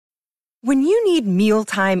When you need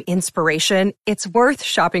mealtime inspiration, it's worth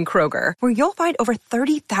shopping Kroger, where you'll find over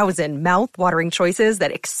 30,000 mouth-watering choices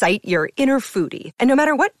that excite your inner foodie. And no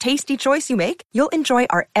matter what tasty choice you make, you'll enjoy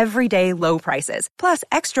our everyday low prices, plus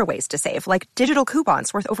extra ways to save, like digital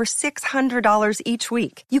coupons worth over $600 each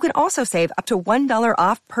week. You can also save up to $1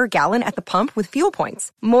 off per gallon at the pump with fuel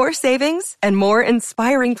points. More savings and more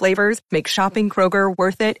inspiring flavors make shopping Kroger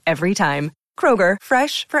worth it every time. Kroger,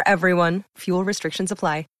 fresh for everyone. Fuel restrictions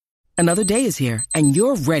apply. Another day is here, and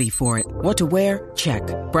you're ready for it. What to wear? Check.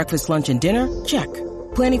 Breakfast, lunch, and dinner? Check.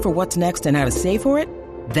 Planning for what's next and how to save for it?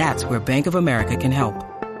 That's where Bank of America can help.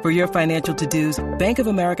 For your financial to-dos, Bank of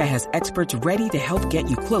America has experts ready to help get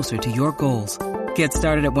you closer to your goals. Get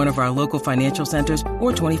started at one of our local financial centers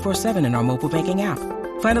or 24/7 in our mobile banking app.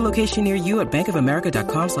 Find a location near you at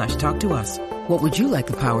bankofamerica.com/talktous. What would you like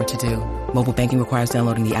the power to do? Mobile banking requires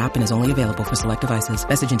downloading the app and is only available for select devices.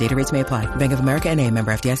 Message and data rates may apply. Bank of America N.A.,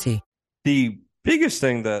 member FDIC. The biggest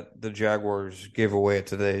thing that the Jaguars gave away at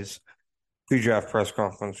today's pre-draft press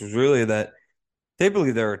conference was really that they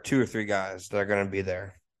believe there are 2 or 3 guys that are going to be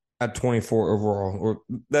there at 24 overall, or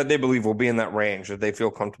that they believe will be in that range that they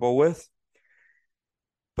feel comfortable with.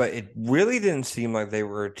 But it really didn't seem like they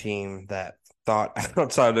were a team that thought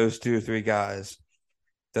outside those 2 or 3 guys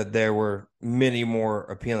that there were many more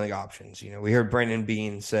appealing options. You know, we heard Brandon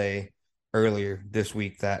Beane say earlier this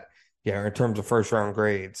week that, in terms of first-round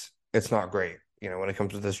grades, it's not great, when it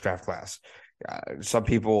comes to this draft class. Some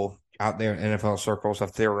people out there in NFL circles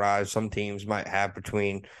have theorized some teams might have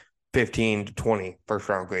between 15 to 20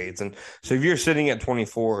 first-round grades. And so if you're sitting at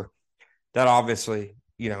 24, that obviously,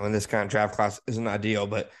 in this kind of draft class isn't ideal.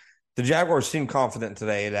 But the Jaguars seem confident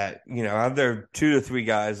today that, out of their 2 to 3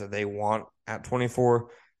 guys that they want at 24,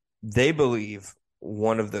 they believe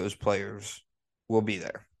one of those players will be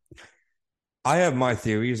there. I have my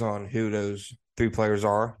theories on who those 3 players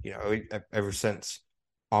are, ever since,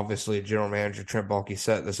 obviously, General Manager Trent Baalke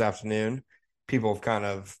said this afternoon. People have kind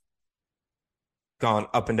of gone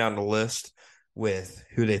up and down the list with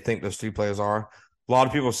who they think those 3 players are. A lot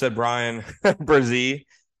of people said Brian Brzee,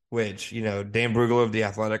 which, Dan Brugler of The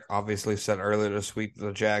Athletic obviously said earlier this week that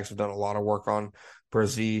the Jags have done a lot of work on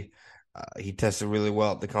Brzee. He tested really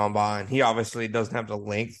well at the combine. He obviously doesn't have the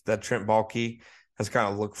length that Trent Baalke has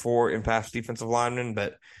kind of looked for in past defensive linemen,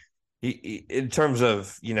 but he, in terms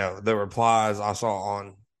of, the replies I saw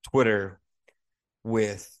on Twitter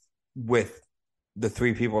with the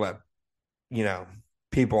 3 people that,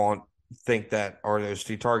 people think that are those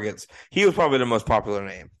 3 targets, he was probably the most popular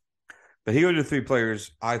name. But he was the 3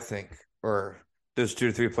 players I think, or those 2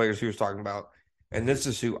 to 3 players he was talking about. And this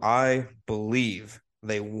is who I believe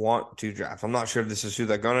they want to draft. I'm not sure if this is who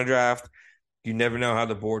they're going to draft. You never know how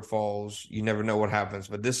the board falls. You never know what happens.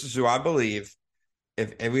 But this is who I believe,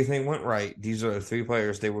 if everything went right, these are the 3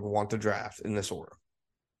 players they would want to draft in this order.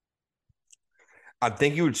 I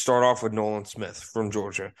think you would start off with Nolan Smith from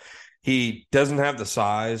Georgia. He doesn't have the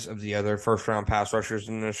size of the other first-round pass rushers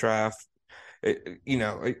in this draft.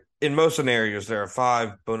 In most scenarios, there are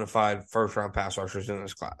 5 bona fide first-round pass rushers in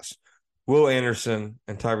this class. Will Anderson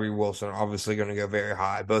and Tyree Wilson are obviously going to go very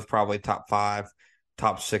high, both probably top 5,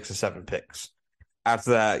 top 6 or 7 picks.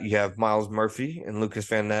 After that, you have Miles Murphy and Lucas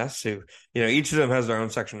Van Ness, who, each of them has their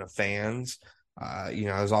own section of fans.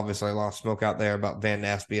 There's obviously a lot of smoke out there about Van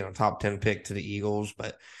Ness being a top 10 pick to the Eagles,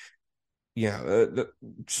 but,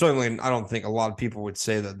 certainly I don't think a lot of people would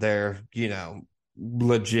say that they're,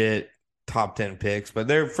 legit top 10 picks, but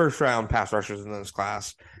they're first-round pass rushers in this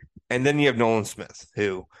class. And then you have Nolan Smith,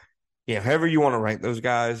 who, however you want to rank those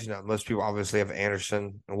guys, most people obviously have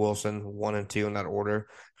Anderson and Wilson 1 and 2 in that order.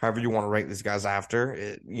 However you want to rank these guys after,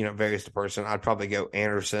 it, varies to person. I'd probably go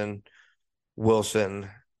Anderson, Wilson,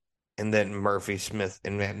 and then Murphy, Smith,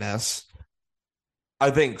 and Van Ness. I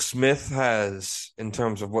think Smith has, in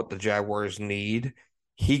terms of what the Jaguars need,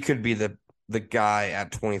 he could be the guy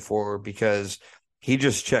at 24 because he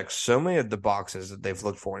just checks so many of the boxes that they've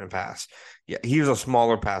looked for in the past. Yeah, he's a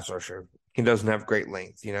smaller pass rusher. He doesn't have great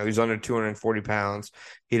length. He's under 240 pounds.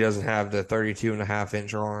 He doesn't have the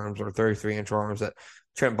 32.5-inch arms or 33-inch arms that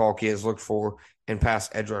Trent Baalke has looked for in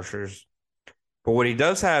past edge rushers. But what he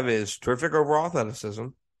does have is terrific overall athleticism.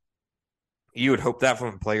 You would hope that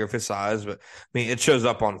from a player of his size, but it shows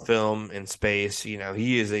up on film in space.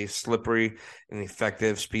 He is a slippery and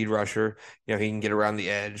effective speed rusher. He can get around the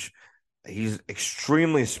edge. He's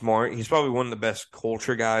extremely smart. He's probably one of the best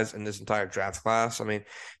culture guys in this entire draft class.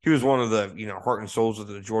 He was one of the, heart and souls of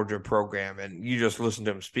the Georgia program, and you just listen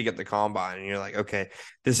to him speak at the combine, and you're like, okay,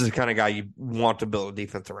 this is the kind of guy you want to build a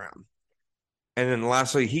defense around. And then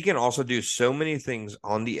lastly, he can also do so many things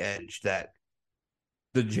on the edge that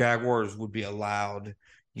the Jaguars would be allowed,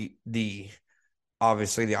 the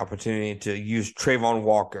obviously the opportunity to use Trayvon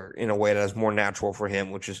Walker in a way that is more natural for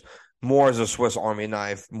him, which is more as a Swiss Army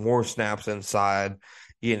knife, more snaps inside.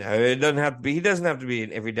 It doesn't have to be, he doesn't have to be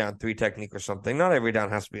an every down three technique or something. Not every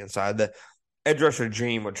down has to be inside. The edge rusher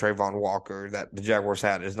dream with Trayvon Walker that the Jaguars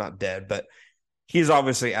had is not dead, but he's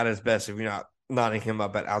obviously at his best if you're not knotting him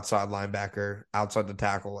up at outside linebacker, outside the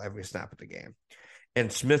tackle every snap of the game.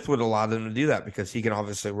 And Smith would allow them to do that because he can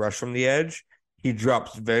obviously rush from the edge. He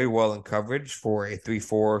drops very well in coverage for a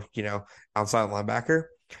 3-4, outside linebacker.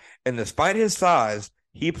 And despite his size,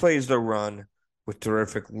 he plays the run with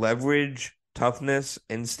terrific leverage, toughness,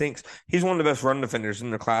 instincts. He's one of the best run defenders in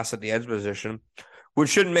the class at the edge position, which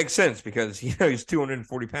shouldn't make sense because, he's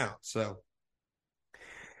 240 pounds. So,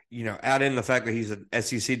 add in the fact that he's an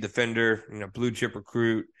SEC defender, blue chip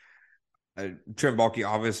recruit. Trent Baalke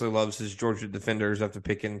obviously loves his Georgia defenders after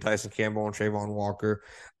picking Tyson Campbell and Trayvon Walker.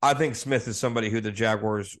 I think Smith is somebody who the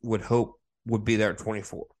Jaguars would hope would be there at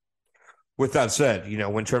 24. With that said,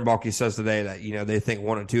 when Trent Baalke says today that, they think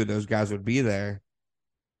one or two of those guys would be there,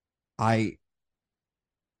 I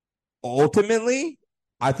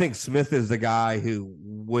think Smith is the guy who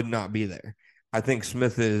would not be there. I think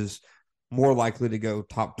Smith is more likely to go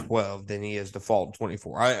top 12 than he is default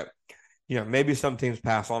 24. Maybe some teams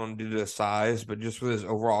pass on him due to his size, but just with his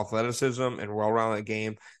overall athleticism and well-rounded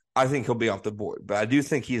game, I think he'll be off the board. But I do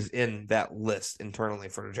think he's in that list internally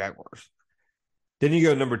for the Jaguars. Then you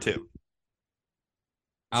go number 2.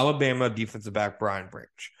 Alabama defensive back Brian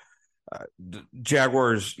Branch. The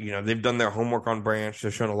Jaguars, they've done their homework on Branch.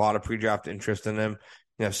 They've shown a lot of pre-draft interest in him.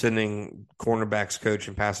 Sending cornerbacks coach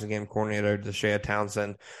and passing game coordinator Deshae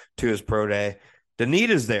Townsend to his pro day. The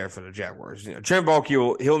need is there for the Jaguars. Trent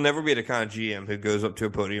Baalke, he'll never be the kind of GM who goes up to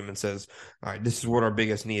a podium and says, all right, this is what our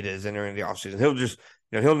biggest need is entering the offseason. He'll just,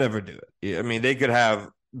 he'll never do it. I mean, they could have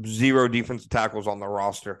 0 defensive tackles on the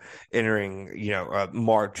roster entering,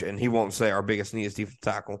 March, and he won't say our biggest need is defensive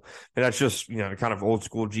tackle. And that's just, the kind of old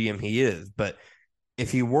school GM he is. But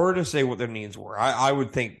if he were to say what their needs were, I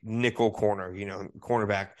would think nickel corner,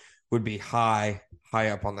 cornerback would be high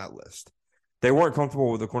up on that list. They weren't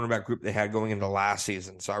comfortable with the cornerback group they had going into last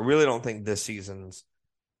season. So I really don't think this season's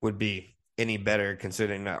would be any better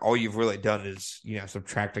considering that all you've really done is,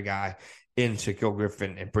 subtract a guy in Shaquille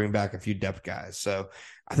Griffin and bring back a few depth guys. So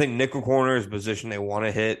I think nickel corner is a position they want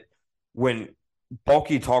to hit. When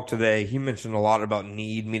Baalke talked today, he mentioned a lot about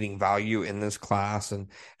need meeting value in this class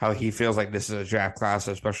and how he feels like this is a draft class,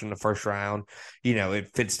 especially in the first round.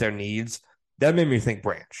 It fits their needs. That made me think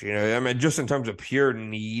Branch. Just in terms of pure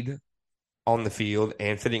need on the field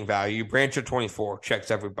and fitting value, Branch at 24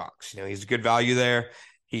 checks every box. He's a good value there.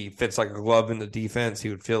 He fits like a glove in the defense. He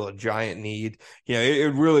would fill a giant need. It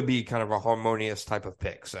would really be kind of a harmonious type of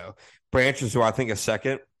pick. So Branch is who I think is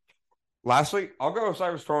second. Lastly, I'll go with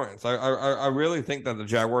Cyrus Torrence. I really think that the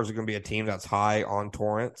Jaguars are going to be a team that's high on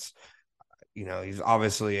Torrence. He's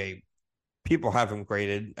obviously people have him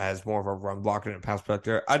graded as more of a run blocker and pass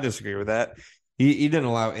protector. I disagree with that. He didn't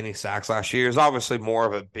allow any sacks last year. He's obviously more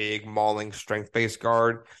of a big, mauling, strength-based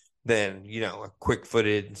guard than, a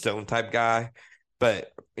quick-footed zone-type guy.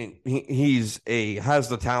 But has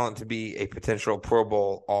the talent to be a potential Pro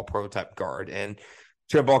Bowl, All-Pro type guard. And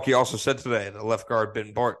Trent Baalke also said today that left guard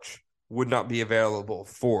Ben Barch would not be available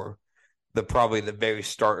for probably the very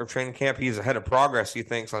start of training camp. He's ahead of progress, he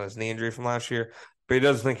thinks, on his knee injury from last year. But he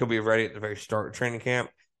doesn't think he'll be ready at the very start of training camp.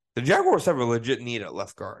 The Jaguars have a legit need at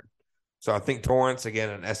left guard. So I think Torrence,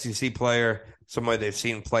 again, an SEC player, somebody they've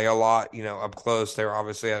seen play a lot, up close. They were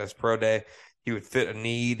obviously at his pro day. He would fit a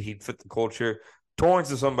need. He'd fit the culture.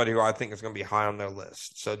 Torrence is somebody who I think is going to be high on their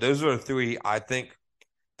list. So those are the 3 I think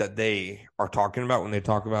that they are talking about when they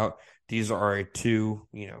talk about these are a 2,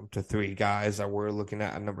 to 3 guys that we're looking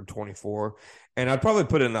at number 24. And I'd probably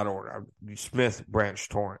put it in that order. Smith, Branch,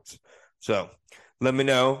 Torrence. So let me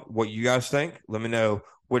know what you guys think. Let me know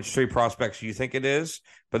which 3 prospects you think it is.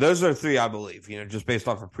 But those are the 3 I believe, just based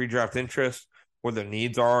off of pre-draft interest, where their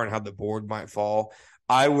needs are and how the board might fall.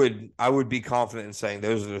 I would be confident in saying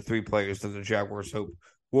those are the 3 players that the Jaguars hope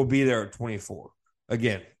will be there at 24.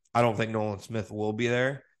 Again, I don't think Nolan Smith will be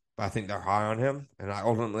there, but I think they're high on him. And I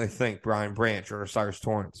ultimately think Brian Branch or Cyrus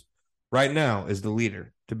Torrence right now is the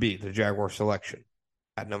leader to be the Jaguar selection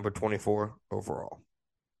at number 24 overall.